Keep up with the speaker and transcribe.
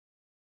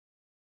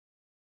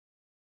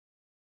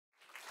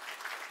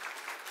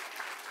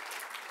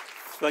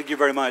Thank you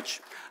very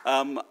much.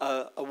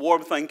 A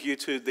warm thank you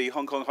to the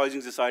Hong Kong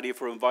Housing Society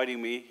for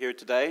inviting me here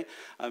today,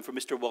 and for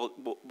Mr.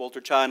 Walter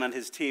Chan and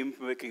his team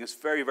for making us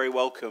very, very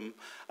welcome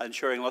and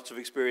sharing lots of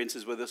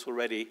experiences with us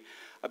already.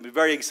 I've been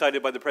very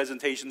excited by the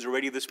presentations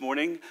already this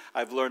morning.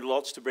 I've learned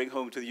lots to bring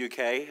home to the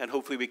UK, and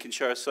hopefully we can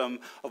share some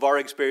of our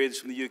experience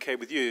from the UK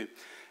with you.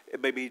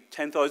 It may be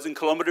 10,000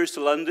 kilometers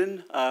to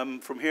London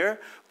from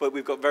here, but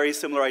we've got very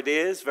similar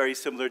ideas, very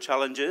similar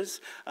challenges,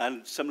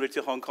 and similar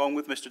to Hong Kong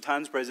with Mr.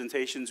 Tan's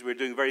presentations, we're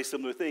doing very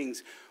similar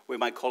things. We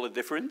might call it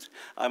different.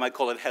 I might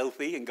call it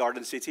healthy in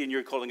Garden City, and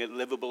you're calling it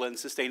livable and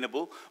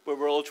sustainable, but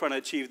we're all trying to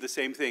achieve the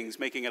same things,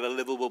 making it a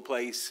livable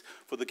place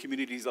for the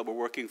communities that we're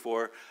working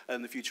for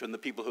in the future and the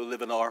people who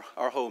live in our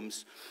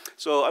homes.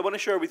 So I want to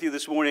share with you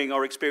this morning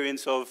our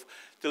experience of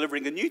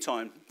delivering a new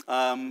town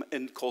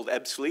called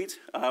Ebbsfleet,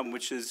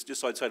 which is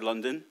just outside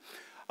London.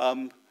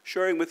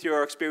 Sharing with you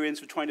our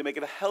experience of trying to make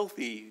it a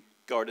healthy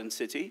garden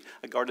city.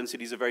 A garden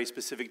city is a very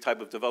specific type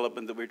of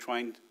development that we're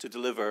trying to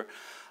deliver.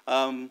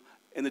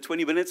 In the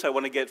 20 minutes, I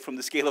want to get from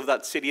the scale of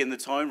that city and the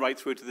town right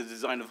through to the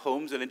design of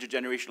homes and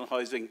intergenerational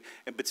housing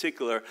in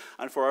particular.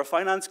 And for our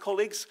finance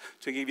colleagues,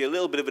 to give you a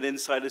little bit of an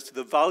insight as to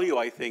the value,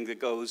 I think, that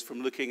goes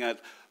from looking at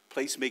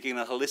placemaking in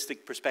a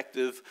holistic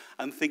perspective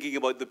and thinking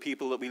about the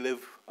people that we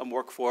live and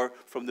work for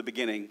from the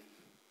beginning.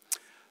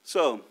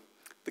 So,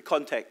 the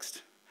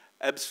context.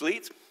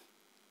 Ebbsfleet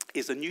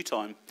is a new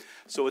town.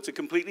 So it's a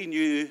completely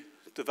new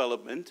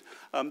development,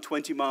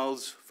 20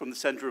 miles from the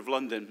centre of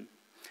London.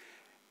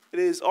 It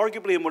is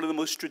arguably in one of the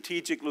most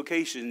strategic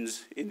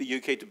locations in the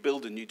UK to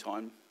build a new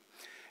town.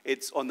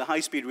 It's on the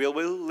high-speed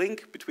railway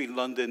link between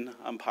London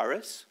and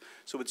Paris.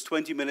 So it's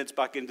 20 minutes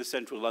back into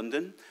central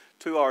London,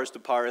 2 hours to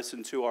Paris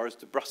and 2 hours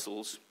to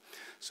Brussels.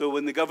 So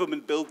when the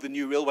government built the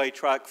new railway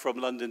track from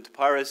London to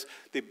Paris,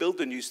 they built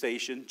a new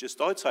station just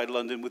outside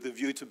London with a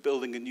view to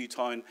building a new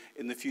town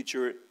in the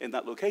future in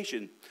that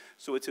location.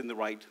 So it's in the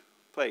right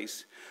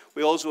place.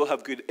 We also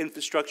have good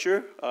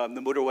infrastructure.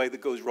 The motorway that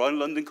goes around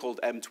London called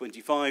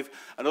M25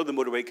 and other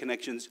motorway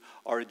connections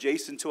are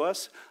adjacent to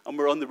us, and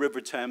we're on the River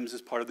Thames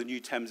as part of the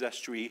new Thames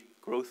Estuary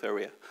growth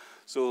area.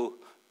 So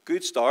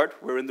good start.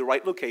 We're in the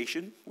right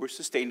location. We're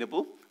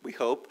sustainable, we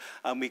hope,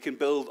 and we can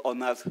build on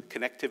that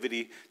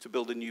connectivity to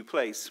build a new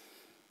place.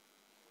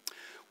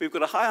 We've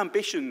got a high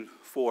ambition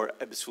for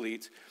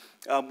Ebbsfleet.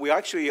 We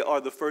actually are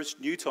the first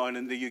new town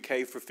in the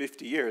UK for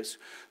 50 years.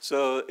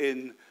 So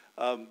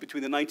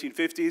between the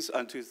 1950s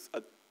and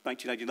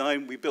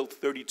 1999, we built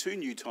 32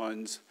 new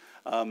towns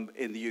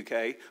in the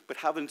UK, but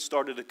haven't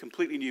started a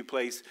completely new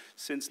place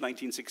since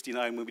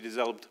 1969 when we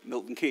developed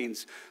Milton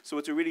Keynes. So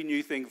it's a really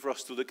new thing for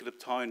us to look at a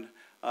town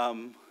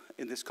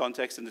in this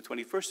context in the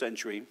 21st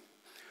century.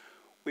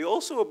 We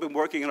also have been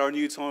working in our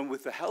new town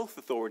with the Health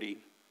Authority.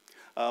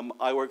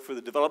 I work for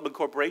the Development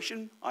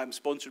Corporation. I'm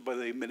sponsored by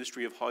the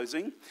Ministry of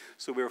Housing,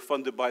 so we're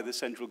funded by the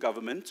central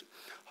government.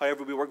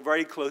 However, we work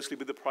very closely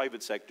with the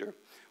private sector.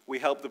 We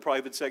help the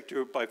private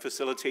sector by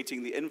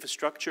facilitating the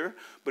infrastructure,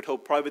 but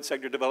hope private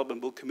sector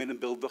development will come in and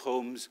build the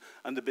homes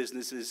and the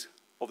businesses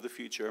of the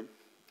future.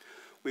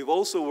 We've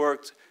also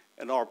worked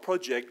in our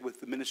project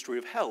with the Ministry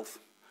of Health,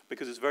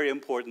 because it's very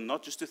important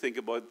not just to think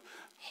about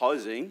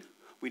housing.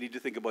 We need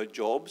to think about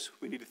jobs,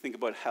 we need to think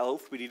about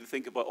health, we need to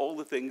think about all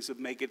the things that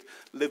make it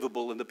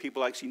livable and that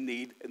people actually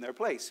need in their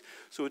place.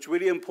 So it's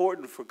really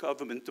important for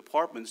government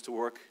departments to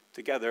work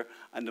together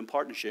and in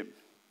partnership.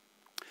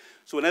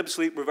 So in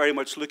Ebbsfleet, we're very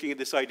much looking at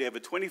this idea of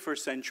a 21st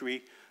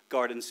century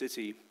garden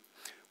city.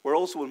 We're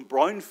also in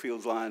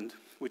brownfield land,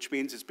 which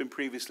means it's been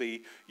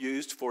previously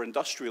used for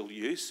industrial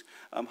use,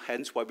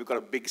 hence why we've got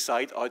a big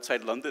site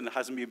outside London that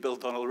hasn't been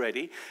built on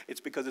already.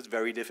 It's because it's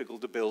very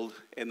difficult to build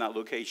in that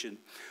location.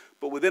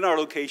 But within our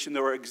location,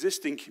 there are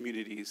existing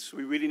communities. So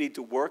we really need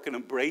to work and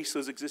embrace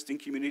those existing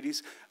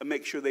communities and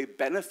make sure they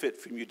benefit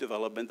from new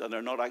development and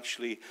are not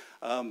actually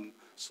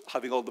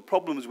having all the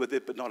problems with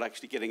it, but not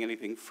actually getting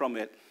anything from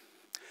it.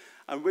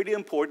 And really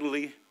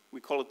importantly, we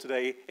call it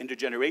today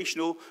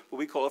intergenerational, but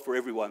we call it for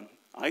everyone.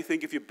 I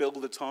think if you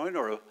build a town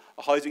or a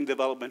housing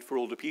development for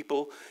older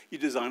people, you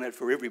design it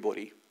for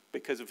everybody.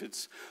 Because if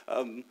it's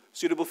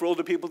suitable for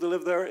older people to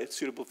live there, it's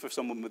suitable for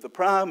someone with a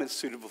pram, it's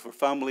suitable for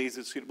families,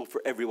 it's suitable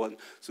for everyone.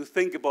 So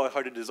think about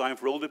how to design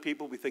for older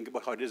people, we think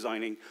about how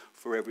designing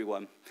for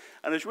everyone.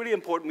 And it's really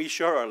important we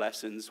share our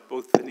lessons,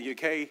 both in the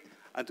UK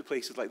and to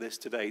places like this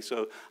today.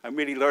 So I'm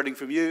really learning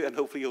from you, and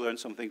hopefully you'll learn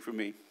something from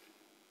me.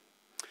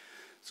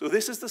 So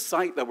this is the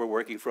site that we're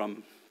working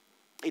from.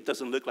 It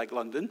doesn't look like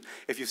London,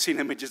 if you've seen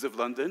images of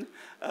London.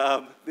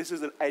 This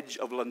is an edge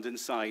of London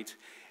site.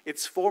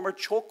 It's former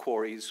chalk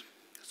quarries.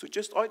 So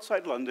just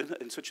outside London,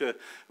 in such a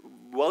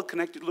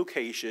well-connected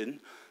location,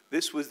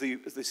 this was the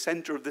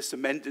center of the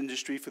cement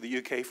industry for the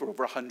UK for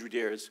over 100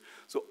 years.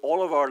 So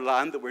all of our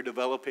land that we're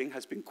developing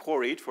has been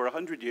quarried for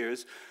 100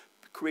 years,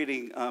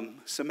 creating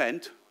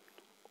cement,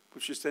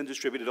 which is then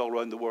distributed all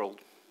around the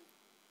world.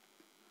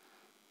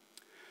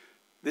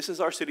 This is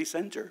our city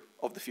center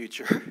of the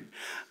future.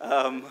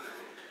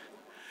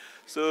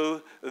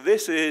 So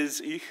this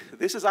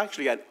is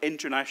actually an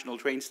international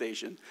train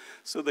station.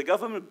 So the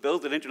government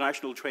built an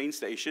international train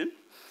station,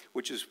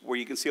 which is where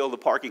you can see all the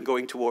parking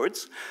going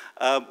towards,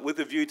 with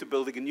a view to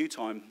building a new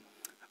town.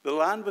 The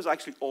land was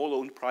actually all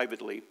owned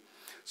privately.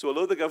 So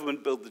although the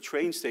government built the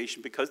train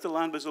station, because the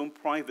land was owned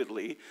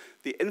privately,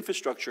 the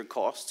infrastructure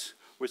costs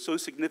were so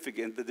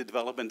significant that the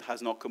development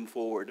has not come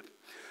forward.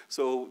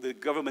 So the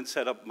government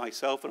set up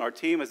myself and our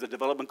team as a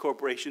development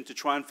corporation to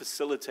try and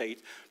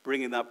facilitate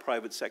bringing that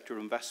private sector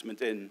investment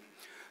in.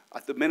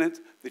 At the minute,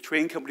 the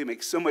train company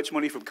makes so much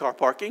money from car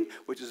parking,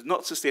 which is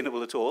not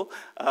sustainable at all,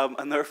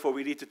 and therefore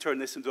we need to turn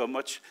this into a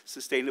much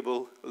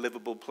sustainable,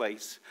 livable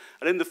place.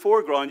 And in the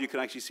foreground, you can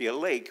actually see a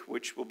lake,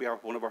 which will be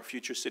one of our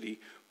future city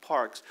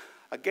parks.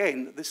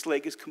 Again, this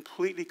lake is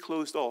completely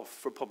closed off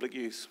for public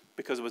use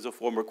because it was a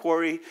former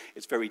quarry,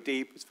 it's very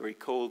deep, it's very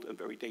cold, and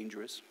very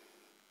dangerous.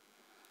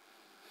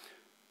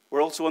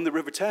 We're also on the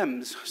River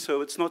Thames, so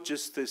it's not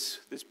just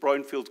this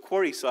brownfield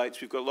quarry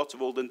sites, we've got lots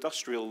of old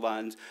industrial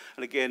land,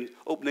 and again,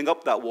 opening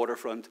up that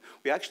waterfront,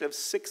 we actually have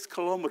 6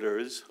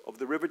 kilometers of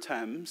the River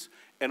Thames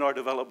in our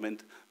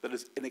development that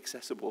is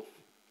inaccessible.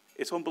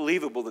 It's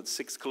unbelievable that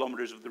 6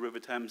 kilometers of the River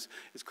Thames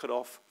is cut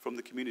off from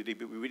the community,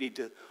 but we really need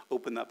to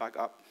open that back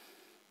up.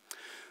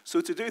 So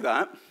to do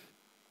that,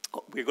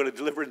 we're going to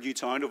deliver a new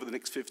town over the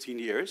next 15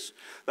 years.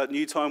 That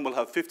new town will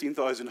have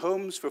 15,000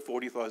 homes for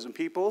 40,000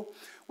 people.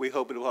 We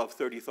hope it will have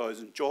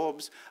 30,000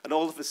 jobs and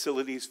all the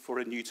facilities for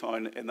a new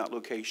town in that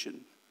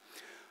location.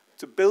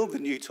 To build the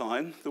new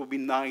town, there will be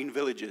 9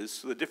 villages.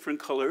 So the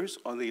different colors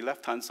on the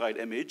left-hand side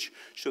image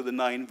show the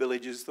 9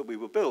 villages that we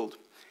will build.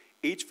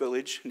 Each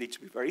village needs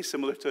to be very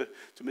similar to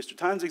Mr.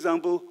 Tan's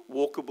example,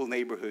 walkable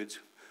neighborhoods.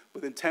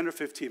 Within 10 or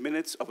 15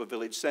 minutes of a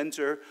village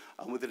centre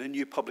and within a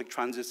new public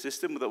transit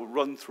system that will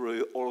run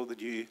through all of the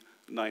new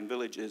 9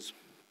 villages.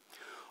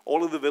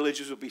 All of the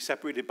villages will be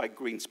separated by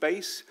green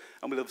space,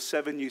 and we'll have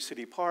 7 new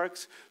city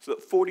parks, so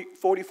that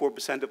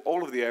 44% of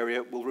all of the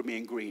area will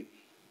remain green.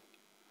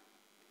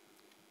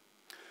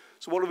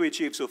 So what have we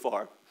achieved so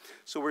far?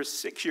 So we're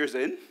 6 years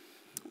in.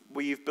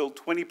 We've built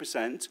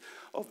 20%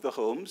 of the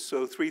homes,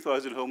 so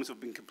 3,000 homes have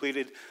been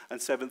completed and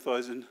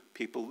 7,000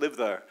 people live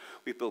there.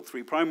 We've built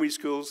 3 primary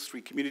schools,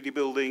 3 community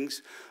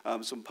buildings,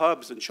 some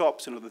pubs and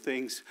shops and other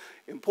things.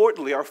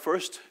 Importantly, our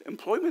first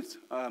employment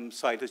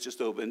site has just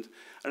opened,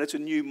 and it's a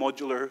new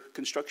modular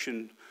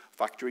construction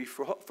factory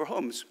for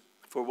homes,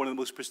 for one of the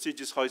most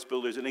prestigious house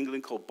builders in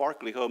England called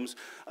Berkeley Homes,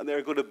 and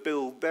they're going to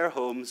build their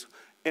homes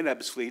in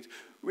Ebbsfleet,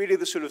 really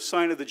the sort of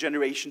sign of the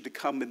generation to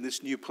come in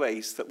this new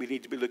place that we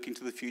need to be looking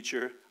to the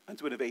future and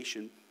to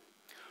innovation.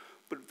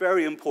 But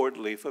very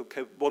importantly, if I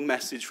have one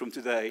message from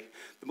today,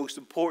 the most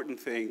important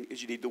thing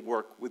is you need to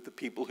work with the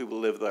people who will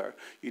live there.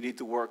 You need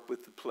to work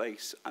with the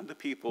place and the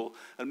people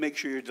and make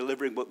sure you're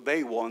delivering what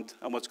they want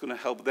and what's going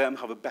to help them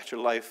have a better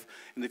life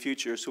in the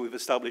future. So we've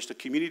established a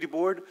community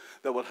board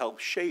that will help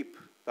shape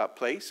that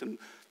place, and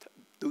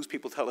those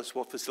people tell us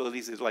what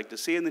facilities they'd like to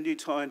see in the new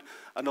town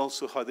and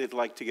also how they'd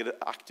like to get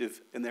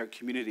active in their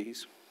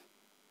communities.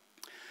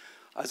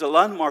 As a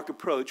landmark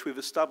approach, we've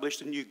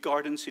established a new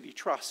Garden City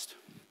Trust.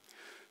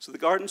 So the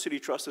Garden City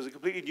Trust is a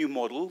completely new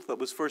model that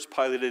was first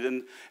piloted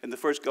in the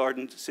first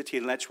garden city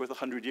in Letchworth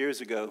 100 years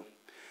ago.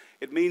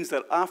 It means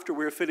that after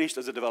we're finished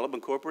as a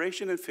development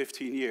corporation in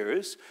 15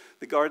 years,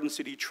 the Garden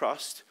City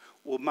Trust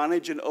will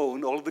manage and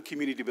own all of the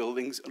community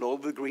buildings and all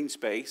of the green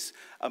space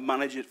and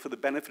manage it for the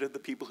benefit of the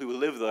people who will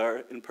live there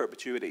in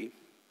perpetuity.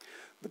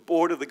 The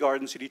board of the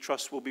Garden City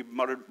Trust will be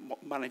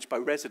managed by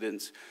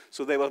residents,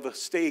 so they will have a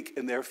stake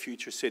in their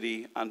future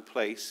city and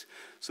place.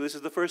 So this is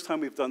the first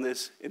time we've done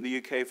this in the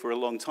UK for a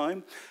long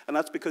time, and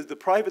that's because the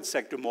private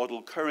sector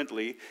model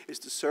currently is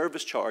to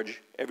service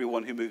charge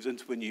everyone who moves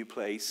into a new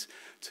place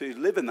to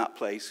live in that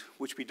place,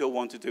 which we don't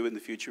want to do in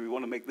the future. We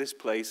want to make this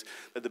place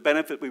that the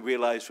benefit we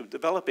realize from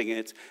developing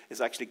it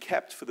is actually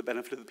kept for the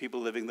benefit of the people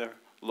living there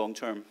long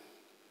term.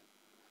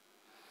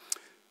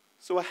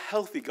 So a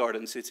healthy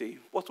garden city.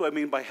 What do I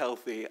mean by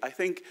healthy? I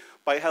think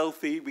by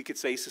healthy, we could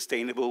say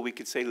sustainable, we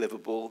could say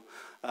livable.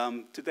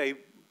 Today,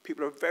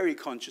 people are very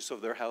conscious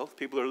of their health.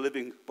 People are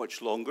living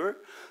much longer.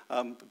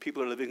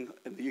 People are living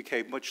in the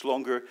UK much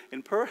longer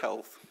in poor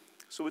health.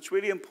 So it's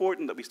really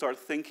important that we start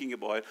thinking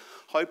about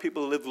how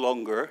people live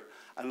longer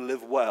and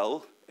live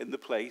well in the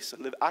place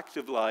and live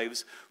active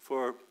lives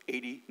for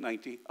 80,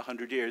 90,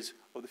 100 years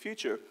of the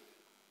future.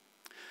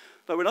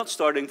 Now, we're not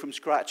starting from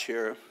scratch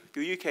here.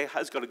 The UK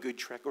has got a good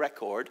track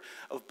record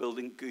of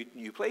building good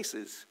new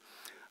places.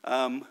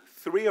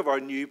 3 of our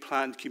new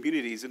planned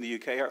communities in the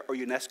UK are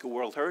UNESCO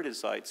World Heritage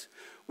Sites,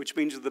 which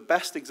means they're the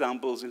best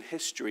examples in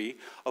history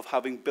of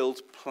having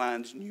built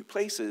planned new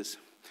places.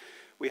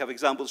 We have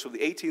examples from the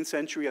 18th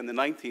century and the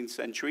 19th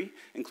century,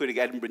 including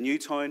Edinburgh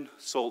Newtown,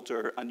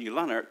 Salter, and New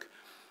Lanark.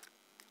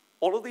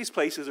 All of these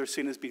places are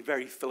seen as being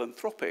very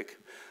philanthropic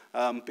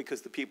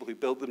because the people who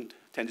built them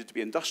tended to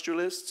be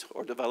industrialists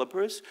or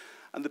developers,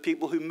 and the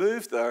people who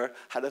moved there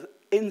had an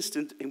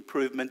instant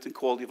improvement in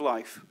quality of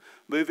life.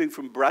 Moving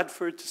from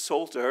Bradford to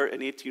Salter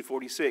in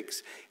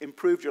 1846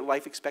 improved your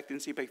life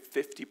expectancy by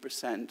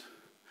 50%.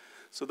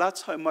 So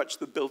that's how much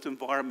the built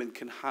environment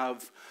can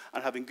have,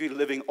 and having good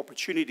living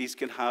opportunities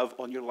can have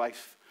on your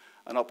life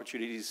and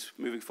opportunities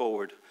moving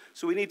forward.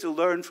 So we need to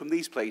learn from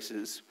these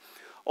places.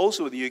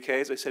 Also in the UK,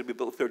 as I said, we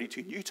built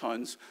 32 new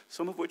towns,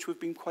 some of which have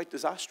been quite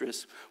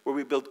disastrous, where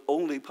we built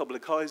only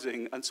public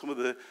housing, and some of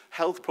the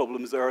health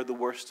problems there are the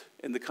worst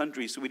in the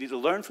country. So we need to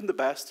learn from the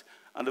best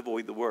and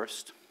avoid the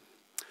worst.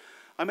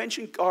 I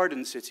mentioned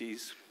garden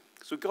cities.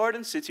 So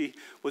Garden City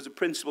was a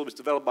principle that was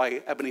developed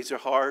by Ebenezer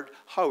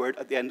Howard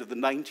at the end of the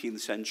 19th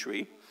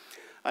century.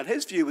 And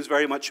his view was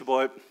very much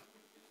about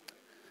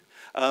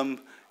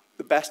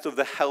the best of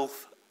the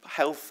health,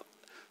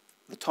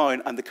 the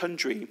town, and the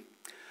country.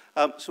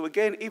 So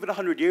again, even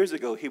 100 years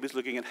ago, he was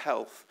looking at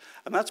health.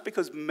 And that's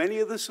because many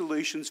of the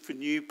solutions for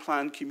new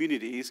planned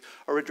communities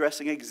are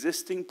addressing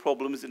existing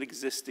problems in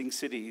existing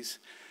cities.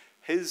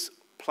 His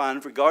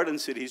plan for garden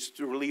cities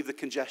to relieve the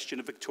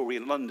congestion of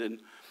Victorian London.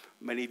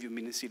 Many of you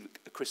may have seen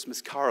A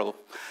Christmas Carol.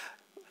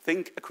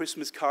 Think A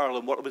Christmas Carol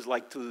and what it was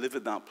like to live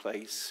in that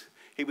place.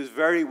 He was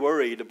very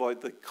worried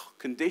about the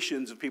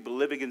conditions of people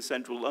living in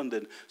central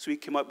London, so he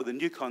came up with a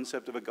new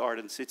concept of a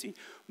garden city.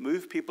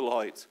 Move people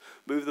out,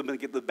 move them and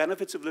get the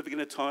benefits of living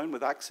in a town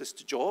with access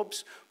to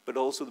jobs, but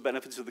also the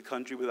benefits of the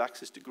country with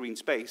access to green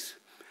space.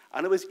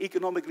 And it was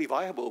economically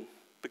viable,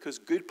 because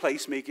good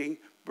placemaking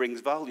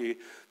brings value.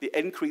 The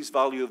increased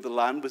value of the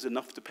land was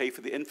enough to pay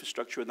for the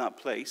infrastructure in that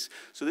place.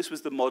 So this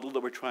was the model that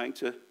we're trying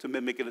to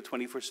mimic in a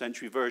 21st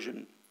century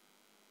version.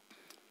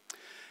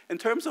 In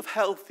terms of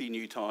healthy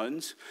new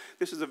towns,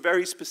 this is a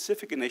very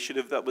specific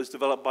initiative that was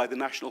developed by the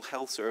National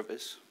Health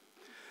Service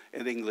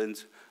in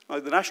England. Now,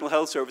 the National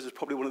Health Service is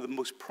probably one of the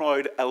most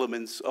proud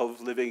elements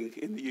of living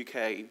in the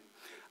UK.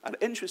 And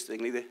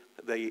interestingly,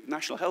 the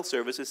National Health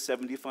Service is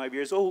 75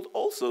 years old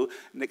also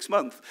next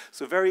month.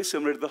 So very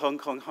similar to the Hong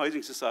Kong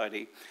Housing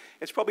Society.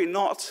 It's probably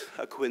not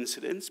a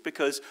coincidence,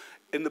 because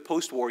in the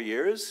post-war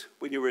years,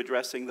 when you were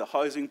addressing the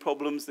housing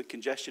problems, the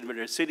congestion of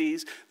inner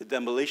cities, the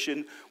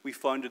demolition, we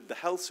founded the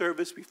health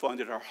service, we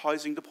founded our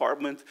housing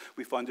department,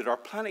 we founded our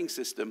planning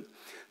system.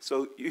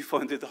 So you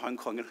founded the Hong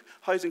Kong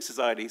Housing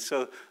Society,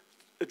 so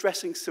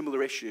addressing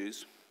similar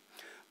issues.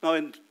 Now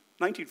in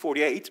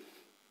 1948,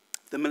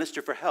 the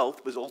Minister for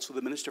Health was also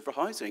the Minister for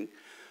Housing,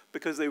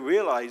 because they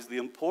realized the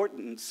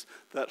importance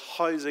that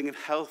housing and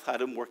health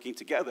had in working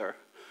together.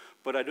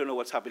 But I don't know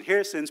what's happened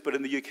here since, but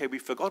in the UK we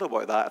forgot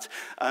about that.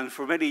 And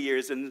for many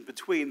years in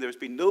between, there's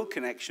been no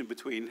connection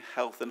between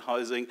health and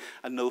housing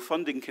and no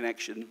funding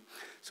connection.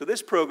 So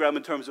this program,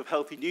 in terms of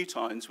healthy new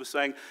towns, was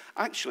saying,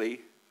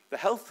 actually, the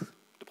health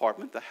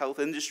department, the health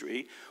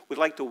industry, would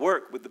like to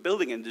work with the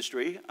building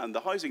industry and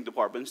the housing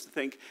departments to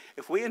think,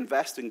 if we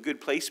invest in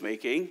good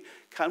placemaking,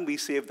 can we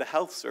save the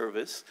health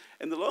service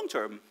in the long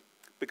term?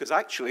 Because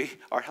actually,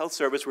 our health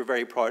service we're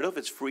very proud of,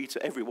 it's free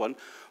to everyone,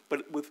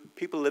 but with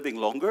people living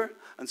longer,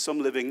 and some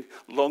living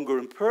longer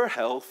in poor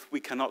health,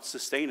 we cannot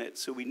sustain it.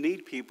 So we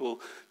need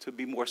people to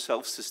be more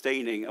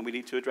self-sustaining, and we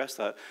need to address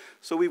that.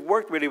 So we've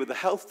worked really with the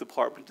health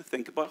department to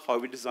think about how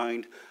we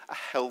designed a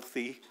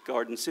healthy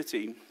garden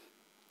city.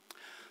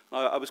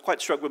 I was quite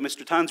struck with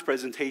Mr. Tan's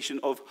presentation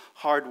of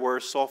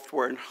hardware,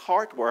 software, and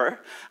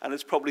hardware, and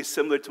it's probably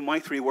similar to my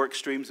 3 work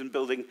streams in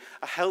building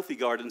a healthy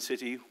garden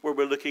city, where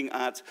we're looking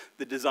at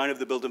the design of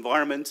the built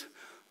environment,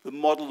 the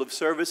model of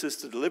services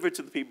to deliver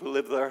to the people who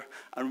live there,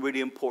 and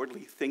really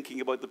importantly, thinking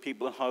about the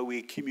people and how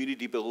we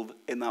community build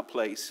in that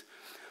place.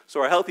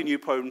 So our Healthy New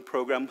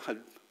program had,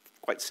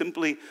 quite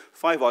simply,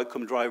 5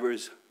 outcome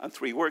drivers and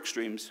 3 work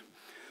streams.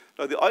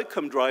 Now, the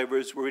outcome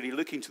drivers were really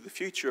looking to the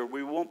future.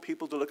 We want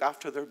people to look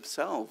after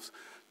themselves.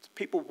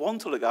 People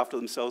want to look after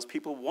themselves.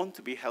 People want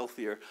to be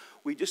healthier.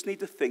 We just need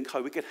to think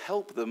how we could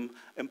help them,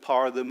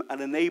 empower them,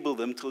 and enable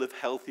them to live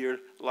healthier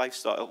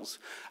lifestyles.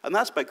 And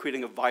that's by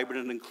creating a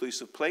vibrant and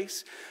inclusive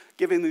place,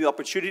 giving them the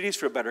opportunities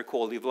for a better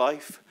quality of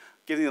life,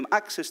 giving them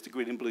access to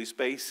green and blue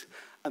space,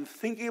 and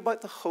thinking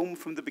about the home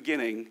from the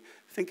beginning.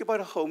 Think about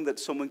a home that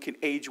someone can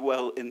age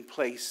well in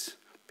place.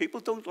 People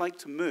don't like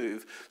to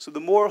move, so the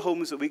more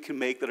homes that we can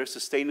make that are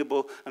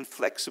sustainable and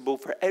flexible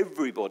for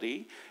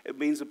everybody, it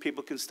means that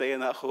people can stay in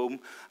that home,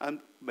 and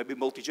maybe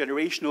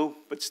multi-generational,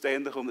 but stay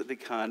in the home that they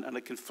can, and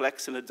it can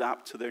flex and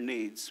adapt to their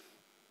needs.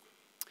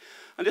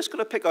 I'm just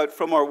going to pick out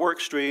from our work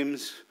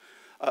streams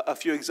a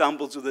few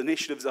examples of the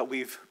initiatives that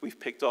we've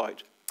picked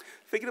out.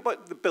 Thinking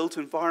about the built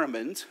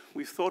environment,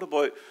 we've thought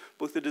about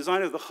both the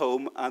design of the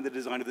home and the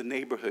design of the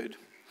neighborhood.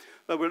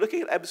 Now, we're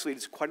looking at Ebbsfleet.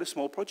 It's quite a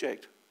small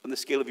project on the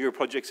scale of your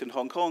projects in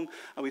Hong Kong,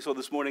 and we saw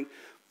this morning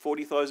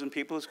 40,000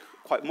 people is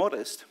quite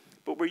modest.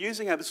 But we're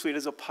using Ebbsfleet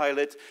as a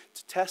pilot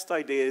to test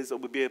ideas that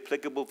would be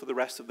applicable for the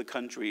rest of the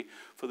country,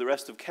 for the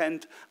rest of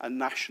Kent, and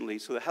nationally.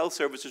 So the health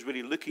service is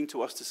really looking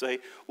to us to say,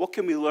 what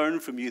can we learn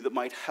from you that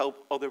might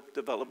help other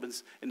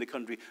developments in the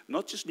country?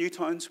 Not just new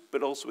towns,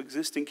 but also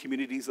existing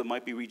communities that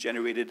might be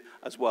regenerated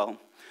as well.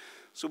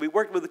 So we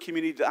worked with the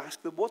community to ask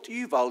them, what do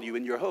you value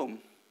in your home?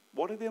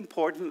 What are the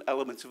important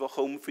elements of a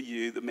home for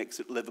you that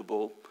makes it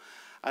livable?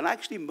 And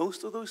actually,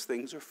 most of those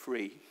things are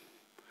free.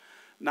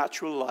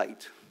 Natural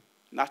light,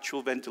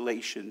 natural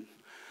ventilation,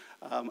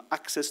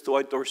 access to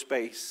outdoor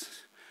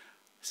space,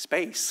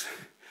 space,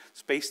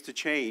 space to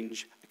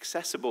change,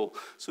 accessible.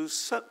 So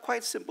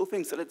quite simple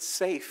things, that it's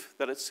safe,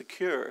 that it's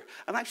secure,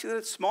 and actually that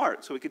it's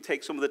smart, so we can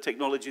take some of the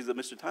technologies that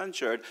Mr. Tan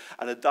shared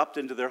and adapt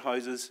into their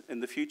houses in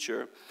the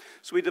future.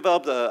 So we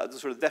developed a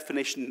sort of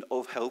definition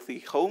of healthy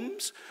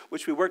homes,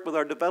 which we worked with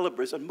our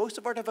developers, and most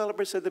of our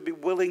developers said they'd be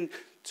willing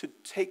to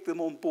take them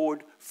on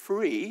board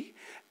free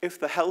if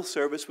the health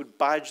service would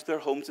badge their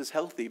homes as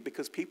healthy,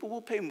 because people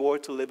will pay more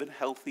to live in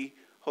healthy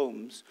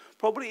homes,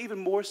 probably even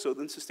more so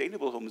than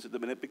sustainable homes at the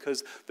minute,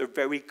 because they're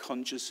very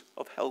conscious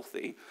of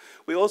healthy.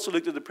 We also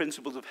looked at the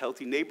principles of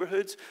healthy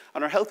neighborhoods,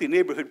 and our healthy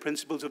neighborhood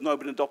principles have now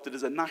been adopted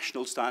as a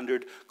national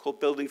standard called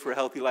Building for a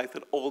Healthy Life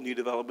that all new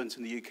developments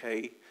in the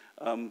UK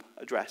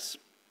address.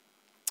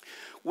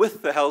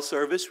 With the health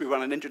service, we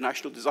ran an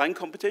international design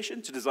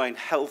competition to design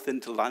health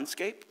into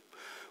landscape.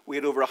 We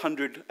had over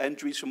 100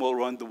 entries from all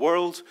around the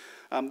world.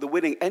 The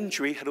winning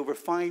entry had over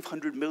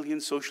 500 million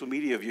social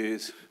media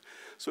views.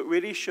 So it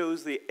really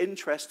shows the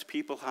interest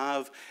people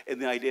have in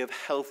the idea of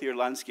healthier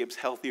landscapes,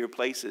 healthier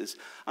places.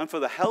 And for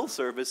the health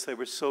service, they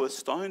were so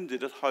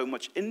astounded at how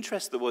much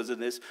interest there was in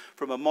this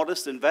from a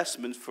modest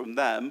investment from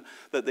them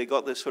that they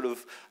got this sort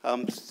of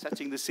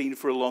setting the scene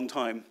for a long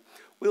time.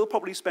 We'll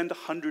probably spend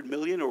 100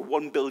 million or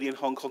 1 billion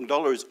Hong Kong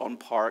dollars on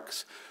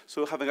parks.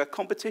 So having a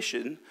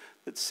competition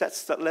that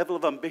sets that level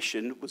of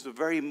ambition was a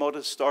very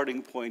modest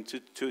starting point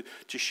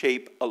to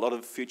shape a lot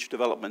of future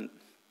development.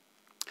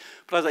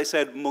 But as I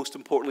said, most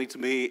importantly to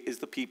me is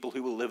the people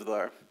who will live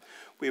there.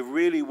 We've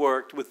really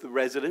worked with the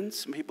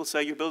residents. And people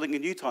say, you're building a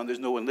new town, there's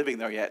no one living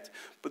there yet.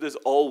 But there's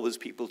always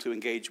people to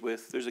engage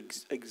with. There's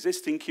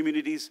existing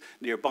communities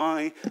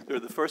nearby. They're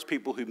the first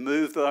people who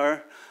move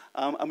there.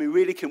 And we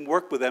really can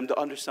work with them to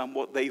understand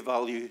what they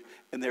value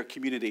in their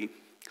community.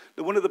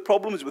 Now, one of the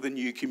problems with a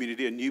new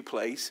community, a new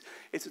place,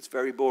 is it's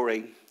very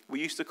boring. We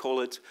used to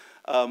call it,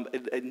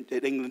 in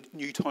England,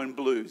 New Town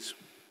Blues.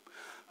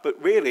 But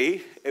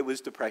really, it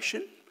was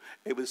depression,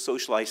 it was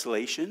social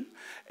isolation,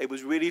 it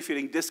was really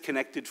feeling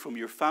disconnected from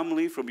your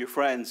family, from your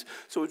friends.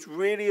 So it's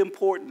really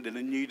important in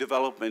a new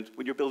development,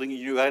 when you're building a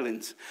new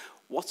island,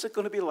 what's it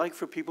going to be like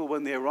for people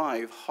when they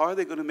arrive? How are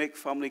they going to make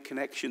family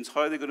connections?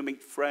 How are they going to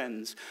make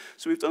friends?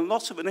 So we've done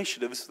lots of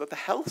initiatives that the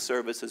health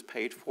service has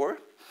paid for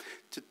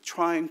to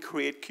try and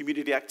create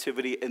community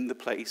activity in the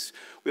place.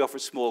 We offer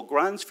small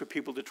grants for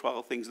people to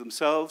trial things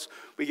themselves.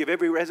 We give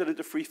every resident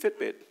a free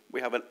Fitbit.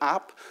 We have an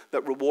app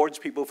that rewards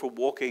people for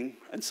walking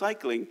and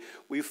cycling.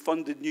 We've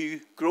funded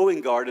new growing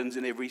gardens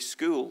in every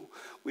school.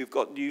 We've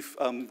got new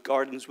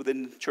gardens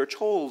within church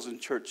halls and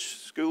church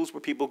schools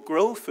where people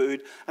grow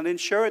food and then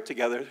share it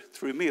together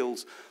through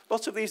meals.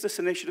 Lots of these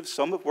initiatives,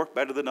 some have worked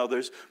better than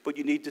others, but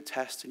you need to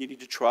test and you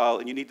need to trial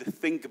and you need to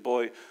think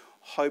about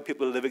how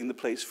people are living in the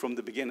place from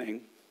the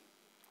beginning.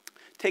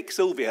 Take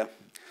Sylvia.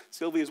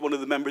 Sylvia is one of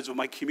the members of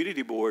my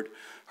community board.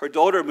 Her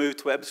daughter moved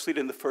to Ebbsfleet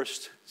in the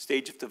first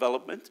stage of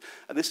development,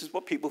 and this is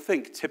what people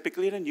think.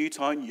 Typically in a new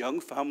town, young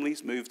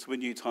families move to a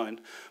new town.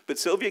 But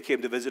Sylvia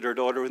came to visit her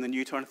daughter in the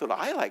new town and thought,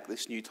 I like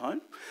this new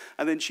town.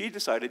 And then she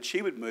decided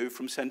she would move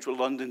from central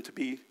London to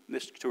be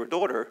next to her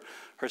daughter.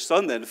 Her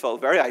son then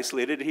felt very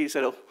isolated, and he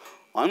said, oh,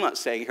 I'm not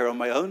staying here on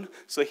my own.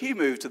 So he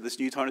moved to this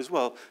new town as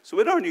well. So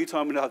in our new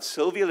town, we now have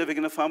Sylvia living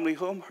in a family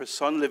home, her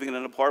son living in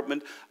an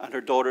apartment, and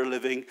her daughter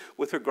living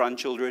with her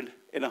grandchildren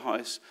in a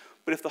house.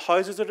 But if the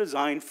houses are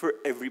designed for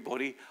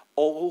everybody,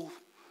 all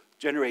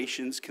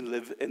generations can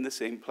live in the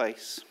same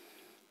place.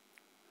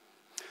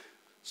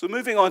 So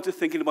moving on to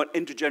thinking about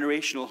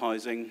intergenerational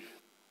housing,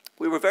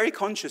 we were very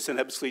conscious in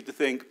Ebbsfleet to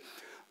think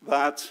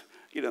that,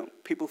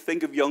 people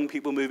think of young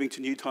people moving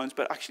to new towns,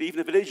 but actually even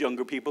if it is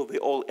younger people, they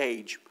all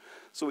age.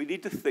 So we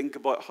need to think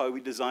about how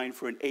we design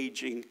for an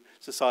aging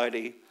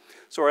society.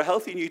 So our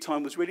Healthy New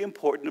Town was really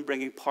important in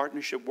bringing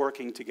partnership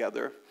working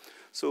together.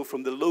 So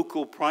from the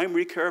local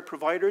primary care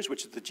providers,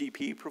 which is the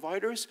GP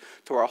providers,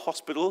 to our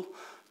hospital,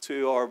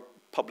 to our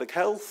public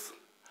health,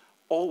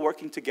 all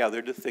working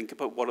together to think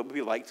about what it would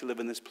be like to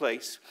live in this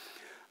place.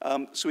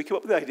 So we came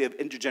up with the idea of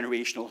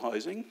intergenerational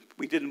housing.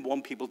 We didn't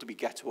want people to be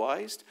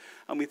ghettoized,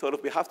 and we thought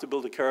if we have to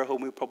build a care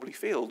home, we probably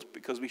failed,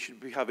 because we should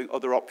be having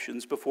other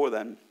options before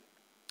then.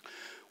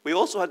 We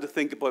also had to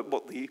think about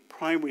what the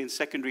primary and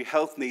secondary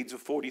health needs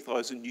of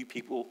 40,000 new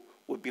people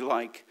would be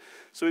like.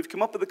 So we've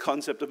come up with the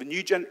concept of a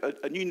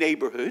new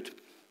neighborhood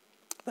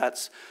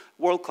that's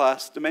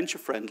world-class,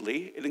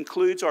 dementia-friendly. It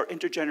includes our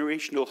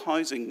intergenerational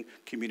housing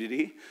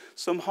community,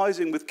 some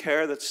housing with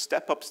care that's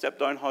step-up,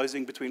 step-down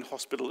housing between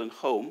hospital and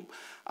home,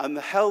 and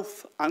the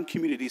health and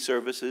community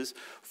services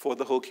for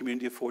the whole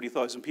community of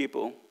 40,000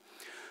 people.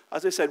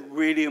 As I said,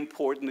 really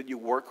important that you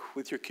work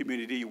with your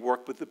community, you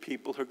work with the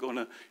people who are going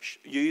to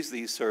use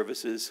these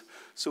services.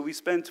 So we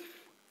spent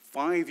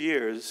 5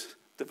 years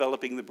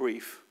developing the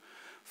brief.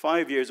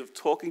 5 years of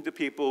talking to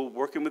people,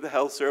 working with the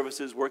health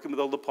services, working with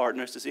all the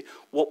partners to see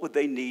what would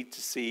they need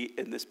to see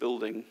in this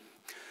building.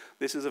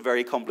 This is a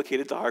very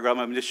complicated diagram.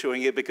 I'm just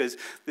showing it because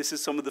this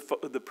is some of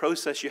the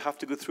process you have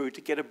to go through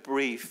to get a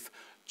brief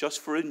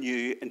just for a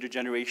new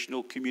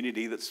intergenerational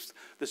community that's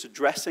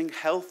addressing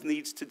health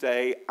needs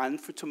today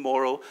and for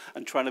tomorrow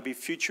and trying to be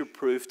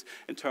future-proofed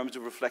in terms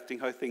of reflecting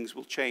how things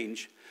will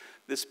change.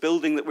 This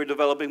building that we're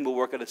developing will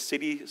work at a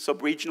city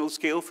sub-regional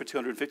scale for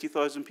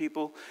 250,000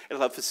 people.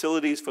 It'll have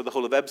facilities for the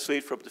whole of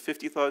Ebbsfleet for up to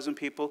 50,000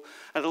 people.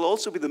 And it'll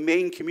also be the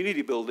main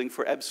community building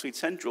for Ebbsfleet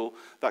Central.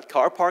 That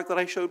car park that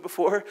I showed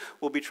before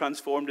will be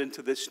transformed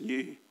into this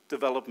new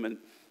development.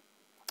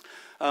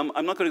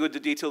 I'm not going to go into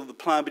detail of the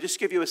plan, but just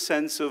give you a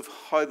sense of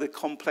how the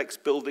complex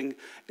building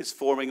is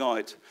forming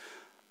out.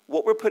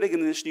 What we're putting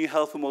in this new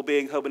health and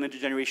wellbeing hub and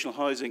intergenerational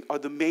housing are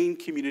the main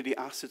community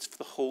assets for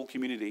the whole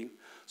community.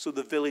 So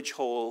the village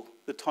hall,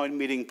 the town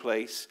meeting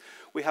place.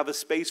 We have a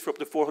space for up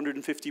to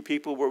 450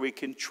 people where we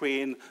can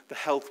train the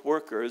health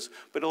workers,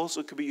 but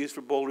also could be used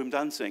for ballroom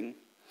dancing.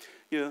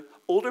 You know,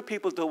 older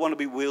people don't want to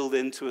be wheeled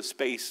into a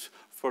space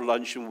for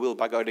lunch and wheeled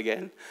back out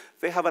again.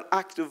 They have an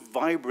active,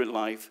 vibrant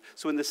life.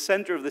 So in the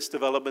center of this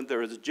development,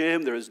 there is a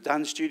gym, there is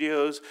dance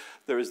studios,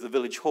 there is the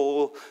village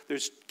hall,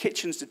 there's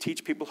kitchens to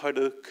teach people how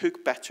to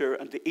cook better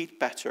and to eat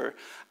better,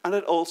 and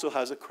it also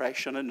has a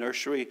creche and a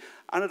nursery,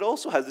 and it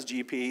also has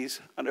the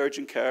GPs and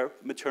urgent care,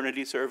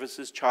 maternity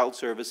services, child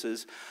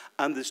services,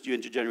 and this new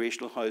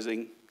intergenerational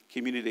housing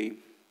community.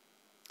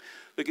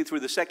 Looking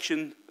through the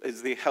section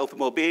is the health and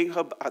wellbeing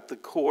hub at the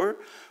core,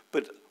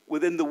 but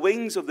within the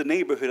wings of the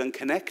neighbourhood and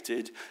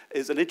connected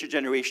is an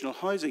intergenerational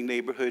housing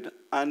neighbourhood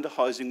and a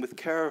housing with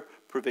care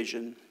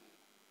provision.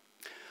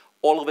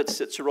 All of it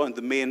sits around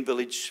the main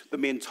village, the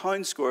main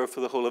town square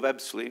for the whole of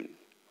Ebbsfleet.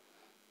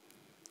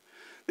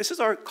 This is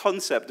our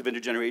concept of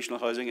intergenerational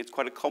housing. It's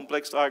quite a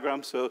complex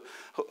diagram, so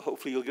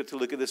hopefully you'll get to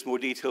look at this more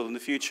detail in the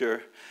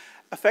future.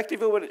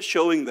 Effectively, what it's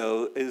showing,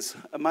 though, is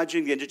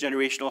imagining the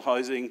intergenerational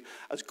housing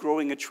as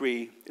growing a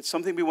tree. It's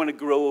something we want to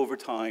grow over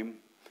time.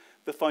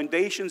 The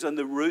foundations and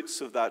the roots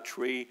of that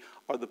tree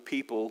are the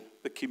people,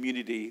 the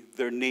community,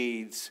 their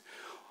needs.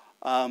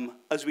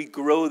 As we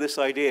grow this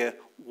idea,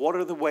 what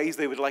are the ways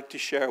they would like to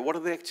share? What are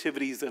the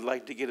activities they'd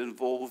like to get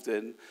involved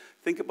in?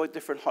 Think about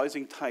different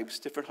housing types,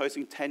 different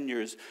housing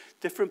tenures,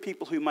 different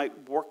people who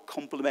might work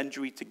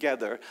complementary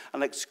together,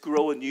 and let's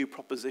grow a new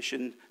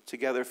proposition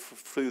together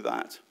through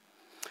that.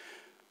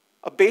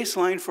 A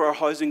baseline for our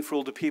housing for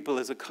older people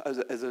is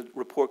a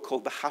report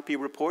called the Happy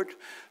Report,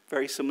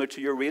 very similar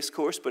to your race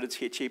course, but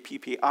it's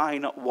H-A-P-P-I,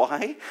 not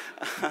Y.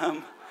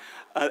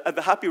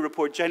 The Happy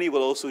Report, Jenny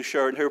will also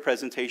share in her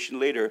presentation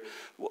later.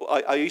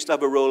 I used to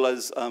have a role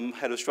as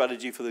head of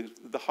strategy for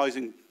the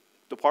housing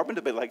department,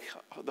 a bit like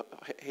the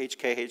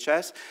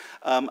HKHS,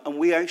 and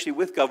we actually,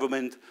 with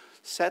government,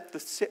 set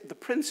the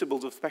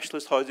principles of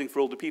specialist housing for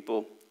older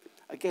people.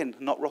 Again,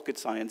 not rocket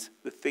science,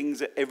 the things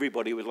that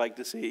everybody would like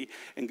to see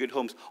in good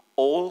homes.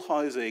 All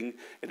housing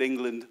in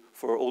England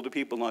for older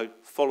people now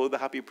follow the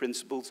Happy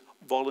Principles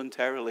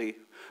voluntarily,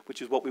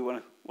 which is what we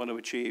want to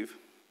achieve.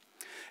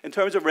 In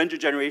terms of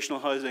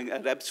intergenerational housing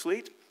at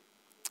Ebbsfleet,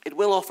 it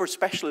will offer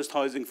specialist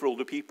housing for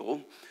older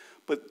people,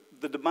 but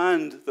the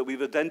demand that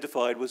we've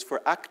identified was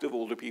for active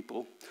older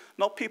people,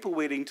 not people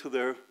waiting till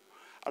they're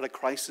at a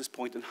crisis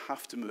point and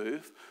have to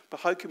move,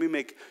 but how can we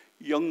make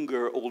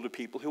younger older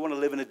people who want to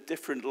live in a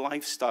different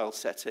lifestyle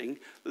setting,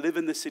 live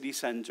in the city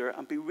centre,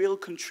 and be real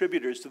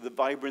contributors to the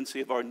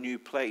vibrancy of our new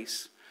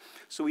place.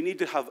 So we need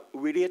to have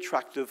really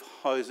attractive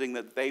housing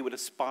that they would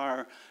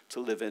aspire to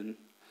live in.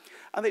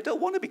 And they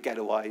don't want to be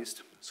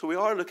ghettoised. So we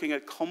are looking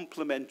at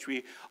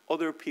complementary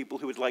other people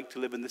who would like to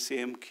live in the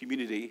same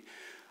community.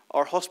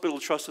 Our hospital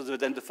trust has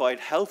identified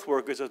health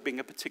workers as being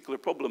a particular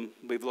problem.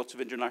 We have lots of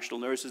international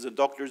nurses and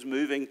doctors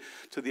moving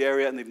to the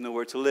area and they've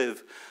nowhere to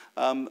live.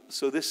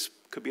 So this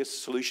could be a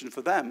solution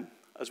for them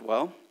as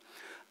well.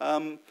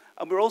 And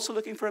we're also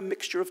looking for a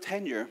mixture of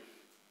tenure.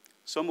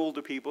 Some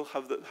older people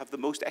have the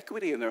most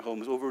equity in their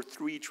homes, over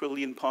 £3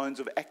 trillion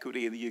of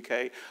equity in the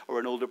UK or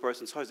an older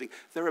person's housing.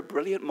 They're a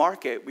brilliant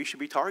market we should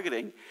be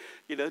targeting.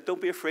 You know,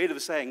 don't be afraid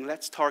of saying,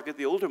 let's target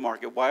the older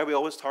market. Why are we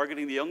always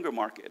targeting the younger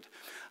market?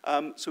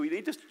 So we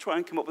need to try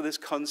and come up with this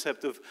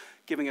concept of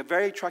giving a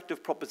very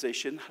attractive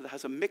proposition that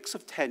has a mix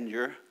of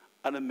tenure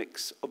and a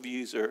mix of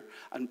user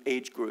and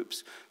age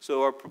groups.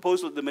 So our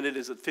proposal at the minute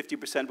is that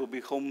 50% will be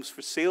homes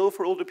for sale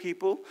for older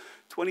people,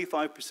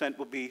 25%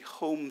 will be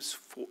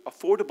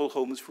affordable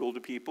homes for older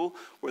people,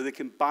 where they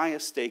can buy a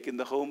stake in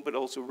the home but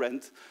also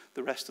rent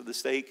the rest of the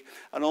stake,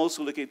 and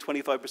also looking at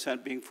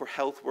 25% being for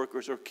health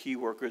workers or key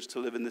workers to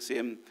live in the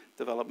same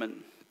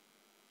development.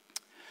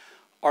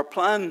 Our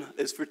plan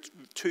is for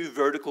two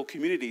vertical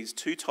communities,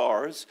 two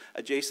towers,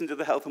 adjacent to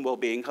the Health and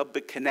Wellbeing Hub,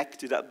 but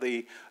connected at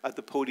the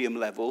podium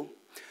level.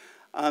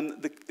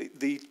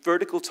 The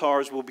vertical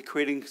towers will be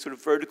creating sort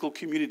of vertical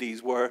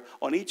communities where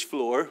on each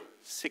floor,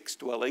 6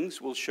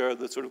 dwellings will share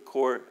the sort of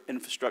core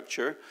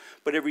infrastructure,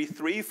 but every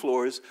 3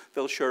 floors,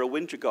 they'll share a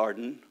winter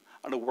garden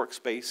and a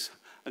workspace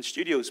and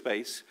studio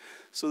space,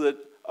 so that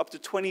up to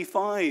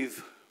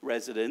 25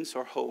 residents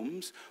or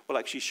homes will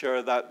actually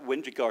share that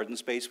winter garden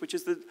space, which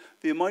is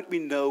the amount we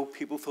know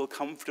people feel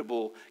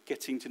comfortable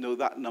getting to know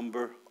that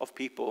number of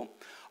people.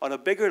 On a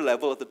bigger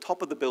level at the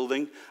top of the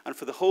building, and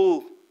for the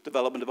whole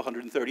development of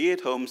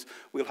 138 homes,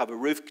 we'll have a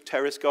roof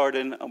terrace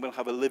garden, and we'll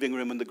have a living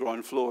room on the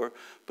ground floor.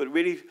 But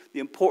really, the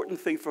important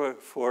thing for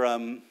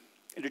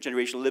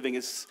intergenerational living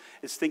is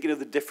thinking of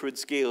the different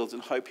scales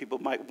and how people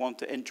might want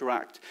to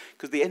interact.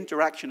 Because the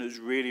interaction is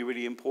really,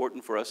 really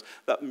important for us,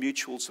 that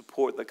mutual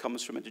support that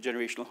comes from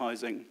intergenerational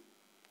housing.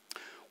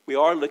 We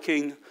are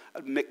looking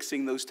at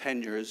mixing those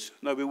tenures.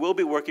 Now, we will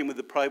be working with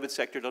the private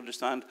sector to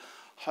understand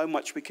how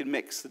much we can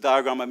mix. The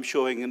diagram I'm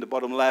showing in the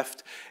bottom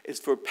left is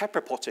for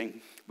pepper potting.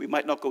 We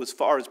might not go as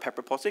far as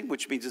pepper potting,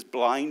 which means it's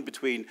blind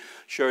between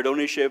shared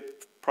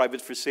ownership,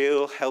 private for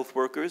sale, health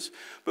workers,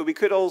 but we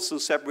could also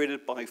separate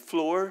it by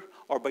floor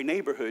or by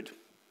neighborhood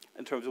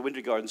in terms of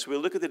winter gardens. So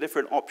we'll look at the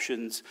different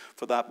options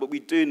for that, but we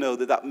do know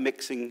that that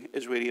mixing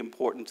is really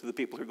important to the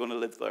people who are going to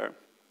live there.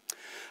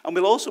 And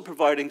we're also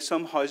providing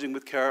some housing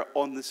with care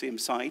on the same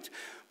site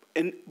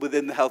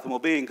within the Health and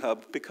Wellbeing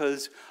Hub,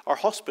 because our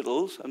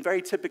hospitals, and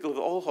very typical of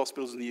all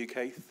hospitals in the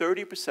UK,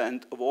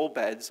 30% of all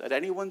beds at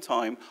any one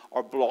time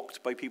are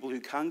blocked by people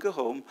who can go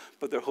home,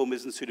 but their home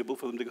isn't suitable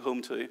for them to go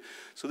home to.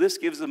 So this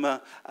gives them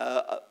a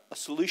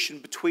solution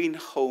between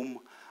home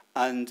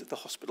and the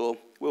hospital,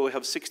 where we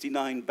have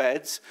 69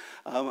 beds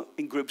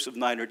in groups of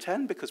 9 or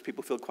 10, because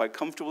people feel quite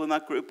comfortable in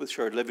that group with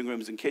shared living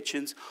rooms and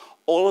kitchens.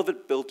 All of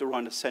it built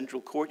around a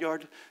central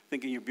courtyard,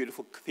 thinking your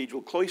beautiful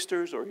cathedral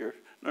cloisters or your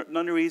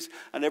nunneries,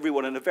 and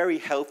everyone in a very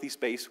healthy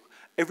space,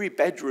 every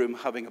bedroom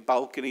having a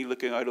balcony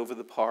looking out over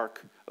the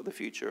park of the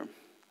future.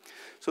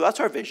 So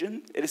that's our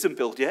vision. It isn't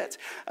built yet.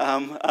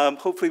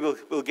 Hopefully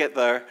we'll get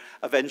there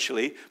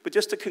eventually. But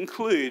just to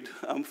conclude,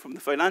 from the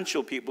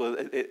financial people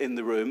in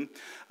the room,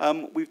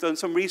 we've done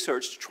some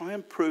research to try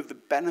and prove the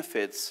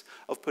benefits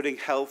of putting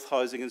health,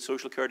 housing, and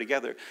social care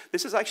together.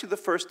 This is actually the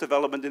first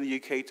development in the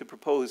UK to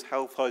propose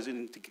health,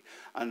 housing,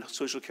 and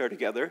social care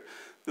together.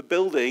 The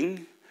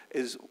building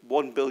is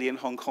 1 billion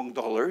Hong Kong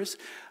dollars.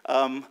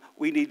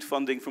 We need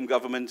funding from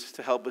government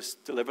to help us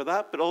deliver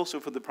that, but also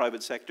from the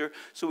private sector.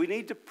 So we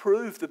need to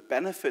prove the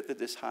benefit that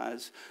this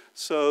has.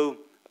 So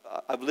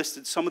I've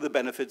listed some of the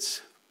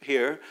benefits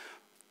here.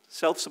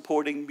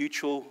 Self-supporting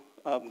mutual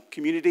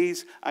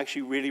communities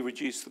actually really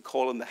reduce the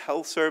call on the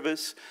health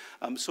service.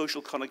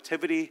 Social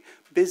connectivity.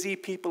 Busy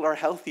people are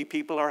healthy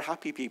people are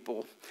happy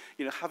people.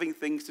 You know, having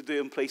things to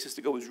do and places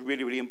to go is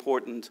really, really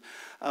important.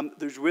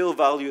 There's real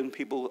value in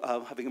people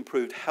having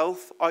improved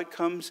health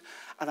outcomes,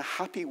 and a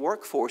happy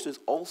workforce is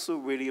also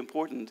really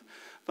important.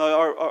 Now,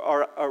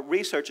 our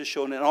research has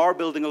shown in our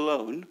building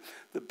alone,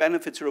 the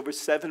benefits are over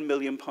 £7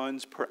 million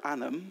per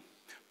annum,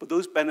 but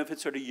those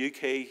benefits are to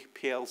UK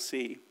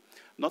PLC,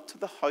 not to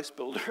the house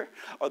builder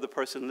or the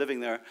person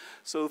living there.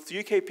 So if the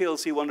UK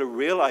PLC want to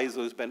realise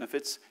those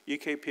benefits,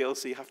 UK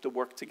PLC have to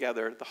work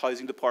together. The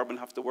housing department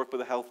have to work with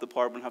the health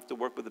department, have to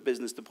work with the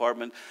business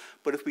department.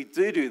 But if we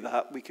do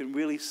that, we can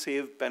really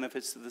save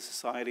benefits to the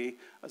society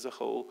as a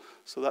whole.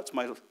 So that's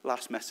my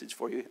last message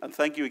for you. And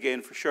thank you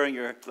again for sharing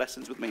your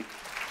lessons with me.